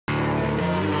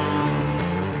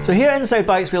So here at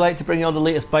Insidebikes we like to bring you all the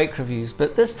latest bike reviews,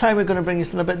 but this time we're going to bring you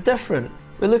something a bit different.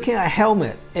 We're looking at a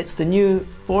helmet. It's the new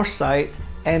Forcite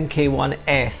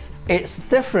MK1S. It's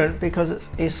different because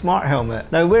it's a smart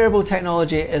helmet. Now wearable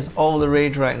technology is all the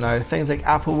rage right now. Things like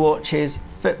Apple Watches,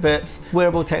 Fitbits,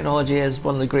 wearable technology is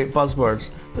one of the great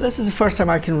buzzwords. But this is the first time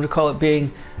I can recall it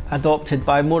being adopted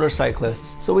by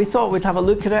motorcyclists. So we thought we'd have a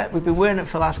look at it. We've been wearing it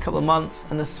for the last couple of months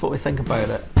and this is what we think about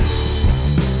it.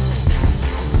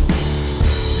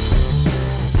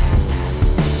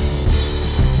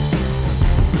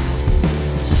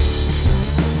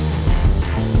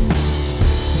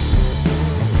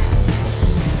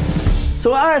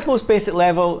 So at its most basic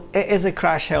level, it is a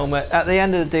crash helmet. At the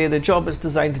end of the day, the job it's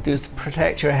designed to do is to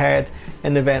protect your head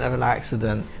in the event of an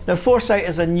accident. Now Forcite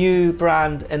is a new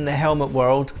brand in the helmet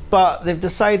world, but they've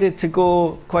decided to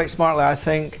go quite smartly, I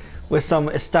think, with some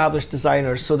established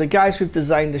designers. So the guys who've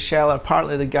designed the shell are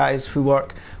partly the guys who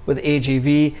work with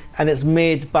AGV, and it's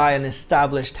made by an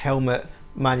established helmet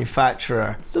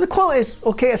manufacturer. So the quality is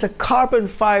okay. It's a carbon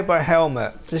fibre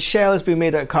helmet. The shell has been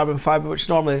made out of carbon fibre, which is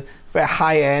normally very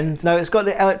high end. Now it's got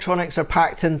the electronics are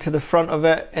packed into the front of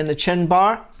it in the chin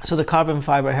bar, so the carbon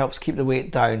fibre helps keep the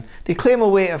weight down. They claim a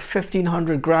weight of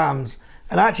 1500 grams,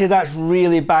 and actually that's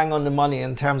really bang on the money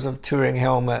in terms of touring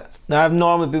helmet. Now I've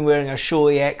normally been wearing a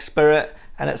Shoei X Spirit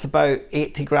and it's about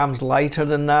 80 grams lighter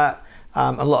than that.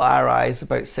 A lot of RI is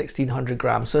about 1600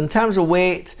 grams. So in terms of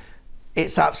weight,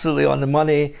 it's absolutely on the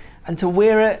money, and to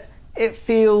wear it, it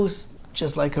feels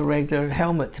just like a regular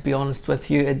helmet, to be honest with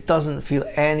you. It doesn't feel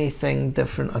anything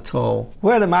different at all.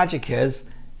 Where the magic is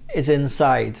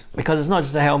inside, because it's not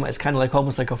just a helmet, it's kind of like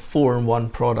almost like a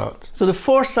 4-in-1 product. So the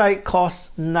Forcite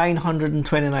costs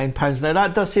 £929. Now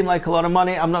that does seem like a lot of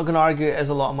money. I'm not going to argue it is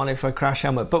a lot of money for a crash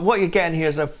helmet, but what you're getting here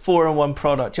is a 4-in-1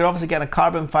 product. You're obviously getting a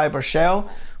carbon fibre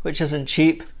shell, which isn't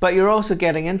cheap, but you're also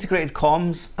getting integrated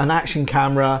comms, an action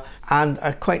camera, and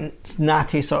a quite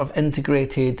natty sort of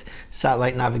integrated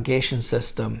satellite navigation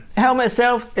system. The helmet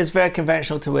itself is very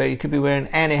conventional to wear. You could be wearing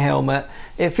any helmet.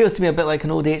 It feels to me a bit like an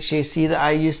old HJC that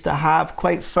I used to have,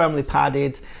 quite firmly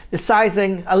padded. The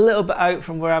sizing, a little bit out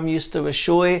from where I'm used to with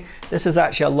Shoei. This is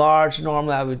actually a large.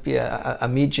 Normally I would be a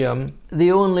medium.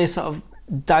 The only sort of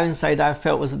downside I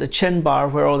felt was at the chin bar,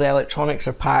 where all the electronics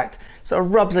are packed, sort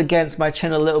of rubs against my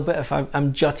chin a little bit if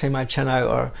I'm jutting my chin out,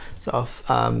 or sort of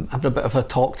having a bit of a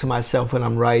talk to myself when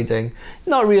I'm riding.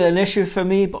 Not really an issue for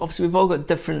me, but obviously we've all got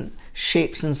different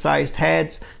shapes and sized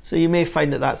heads, so you may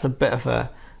find that that's a bit of a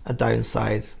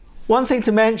downside. One thing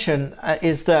to mention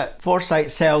is that Forcite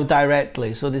sell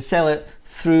directly, so they sell it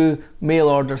through mail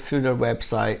order through their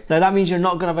website. Now that means you're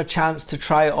not going to have a chance to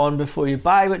try it on before you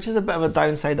buy, which is a bit of a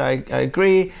downside, I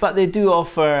agree, but they do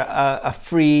offer a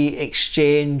free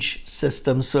exchange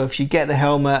system. So if you get the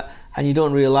helmet and you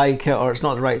don't really like it, or it's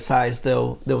not the right size,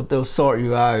 they'll sort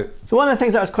you out. So one of the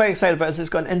things I was quite excited about is it's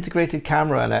got an integrated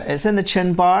camera in it. It's in the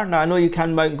chin bar. Now I know you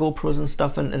can mount GoPros and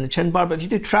stuff in the chin bar, but if you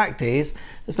do track days,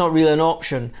 it's not really an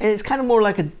option. It's kind of more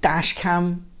like a dash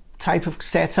cam type of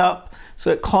setup. So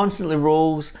it constantly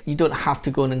rolls. You don't have to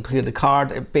go in and clear the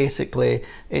card.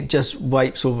 It just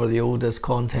wipes over the oldest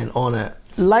content on it.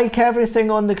 Like everything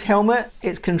on the helmet,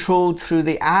 it's controlled through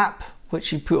the app,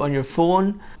 which you put on your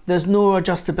phone. There's no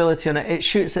adjustability on it. It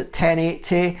shoots at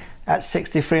 1080 at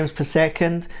 60 frames per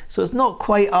second. So it's not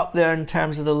quite up there in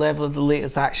terms of the level of the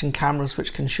latest action cameras,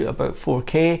 which can shoot about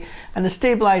 4K. And the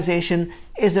stabilization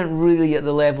isn't really at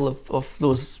the level of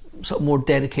those sort of more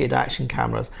dedicated action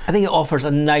cameras. I think it offers a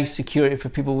nice security for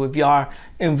people. If you are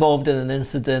involved in an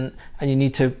incident and you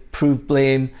need to prove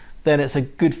blame, then it's a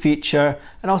good feature.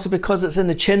 And also because it's in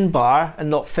the chin bar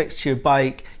and not fixed to your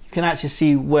bike, you can actually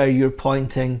see where you're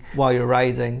pointing while you're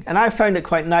riding. And I found it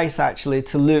quite nice actually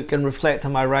to look and reflect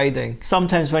on my riding.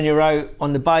 Sometimes when you're out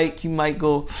on the bike, you might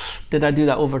go, did I do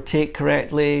that overtake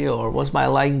correctly? Or was my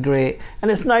line great?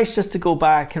 And it's nice just to go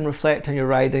back and reflect on your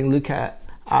riding, look at it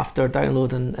after,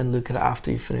 download and look at it after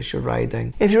you finish your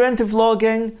riding. If you're into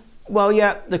vlogging, well,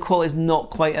 yeah, the quality is not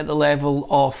quite at the level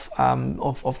of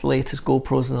the latest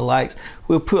GoPros and the likes.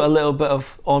 We'll put a little bit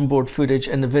of onboard footage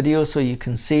in the video so you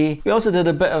can see. We also did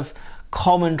a bit of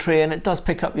commentary, and it does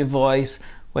pick up your voice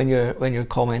when you're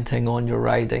commenting on your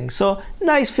riding. So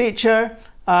nice feature,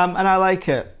 and I like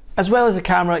it. As well as a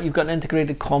camera, you've got an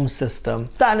integrated comm system.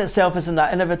 That in itself isn't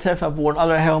that innovative. I've worn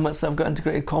other helmets that have got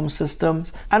integrated comm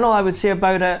systems. And all I would say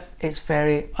about it, it's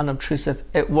very unobtrusive.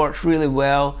 It works really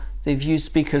well. They've used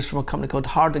speakers from a company called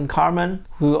Hardin Carman,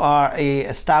 who are a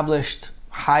established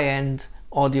high-end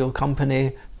audio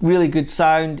company. Really good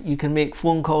sound. You can make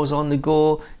phone calls on the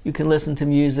go. You can listen to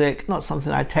music. Not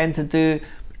something I tend to do.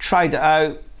 Tried it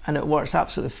out. and it works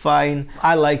absolutely fine.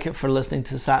 I like it for listening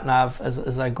to sat-nav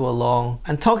as I go along.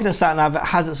 And talking to sat-nav, it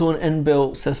has its own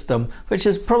inbuilt system, which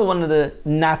is probably one of the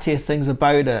nattiest things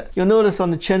about it. You'll notice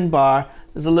on the chin bar,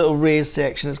 there's a little raised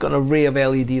section. It's got an array of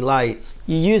LED lights.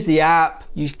 You use the app,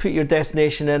 you put your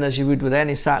destination in as you would with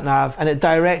any sat-nav, and it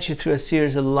directs you through a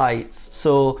series of lights.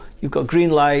 So you've got green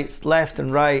lights left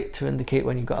and right to indicate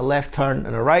when you've got a left turn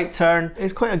and a right turn.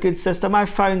 It's quite a good system. I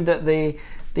found that the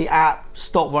app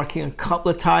stopped working a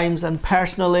couple of times, and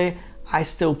personally I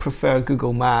still prefer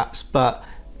Google Maps, but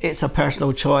it's a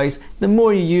personal choice. The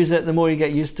more you use it, the more you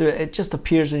get used to it. It just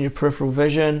appears in your peripheral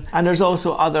vision. And there's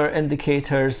also other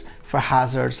indicators for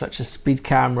hazards such as speed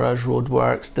cameras,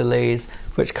 roadworks, delays,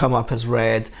 which come up as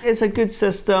red. It's a good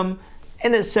system.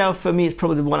 In itself, for me, it's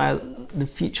probably the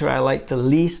feature I like the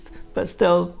least, but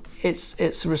still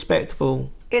it's respectable.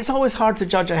 It's always hard to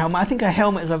judge a helmet. I think a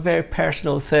helmet is a very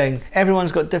personal thing.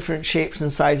 Everyone's got different shapes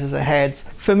and sizes of heads.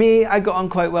 For me, I got on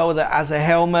quite well with it as a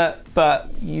helmet,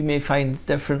 but you may find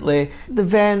differently. The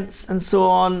vents and so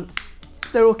on,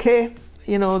 they're okay.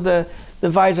 You know, the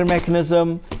visor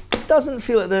mechanism doesn't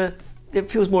feel like it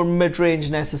feels more mid-range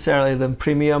necessarily than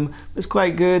premium. It's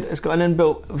quite good. It's got an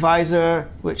inbuilt visor,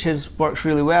 which works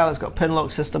really well. It's got a pin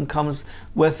lock system comes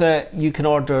with it. You can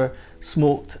order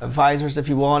smoked visors if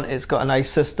you want. It's got a nice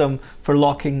system for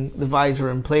locking the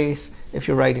visor in place if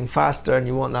you're riding faster and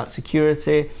you want that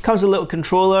security. Comes with a little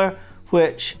controller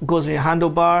which goes on your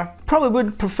handlebar. Probably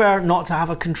would prefer not to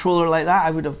have a controller like that. I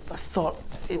would have thought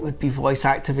it would be voice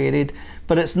activated,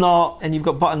 but it's not, and you've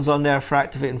got buttons on there for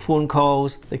activating phone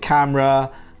calls, the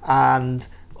camera, and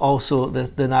also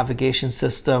the navigation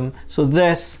system. So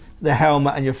the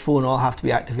helmet and your phone all have to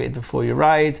be activated before you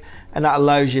ride, and that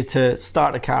allows you to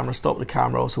start the camera, stop the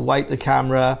camera, also wipe the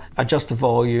camera, adjust the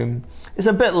volume. It's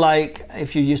a bit like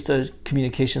if you're used to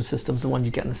communication systems, the one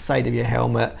you get on the side of your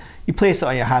helmet. You place it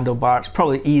on your handlebar. It's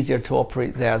probably easier to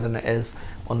operate there than it is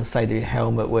on the side of your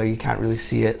helmet where you can't really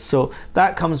see it. So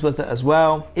that comes with it as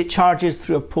well. It charges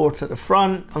through a port at the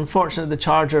front. Unfortunately, the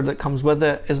charger that comes with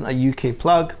it isn't a UK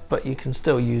plug, but you can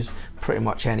still use pretty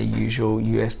much any usual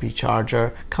USB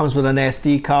charger. Comes with an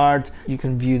SD card. You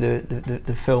can view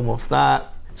the film of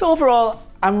that. So overall,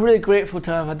 I'm really grateful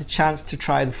to have had the chance to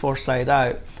try the Forcite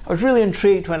out. I was really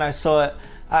intrigued when I saw it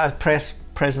at a press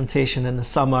presentation in the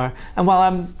summer, and while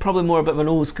I'm probably more a bit of an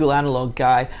old school analog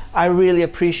guy, I really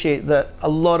appreciate that a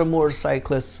lot of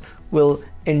motorcyclists will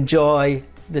enjoy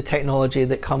the technology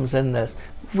that comes in this.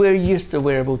 We're used to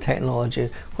wearable technology.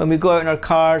 When we go out in our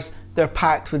cars, they're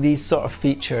packed with these sort of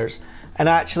features, and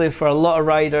actually for a lot of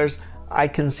riders, I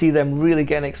can see them really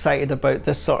getting excited about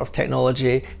this sort of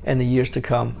technology in the years to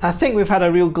come. I think we've had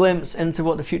a real glimpse into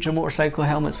what the future motorcycle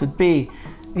helmets would be.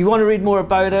 If you want to read more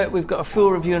about it, we've got a full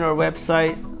review on our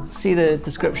website. See the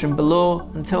description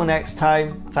below. Until next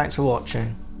time, thanks for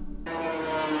watching.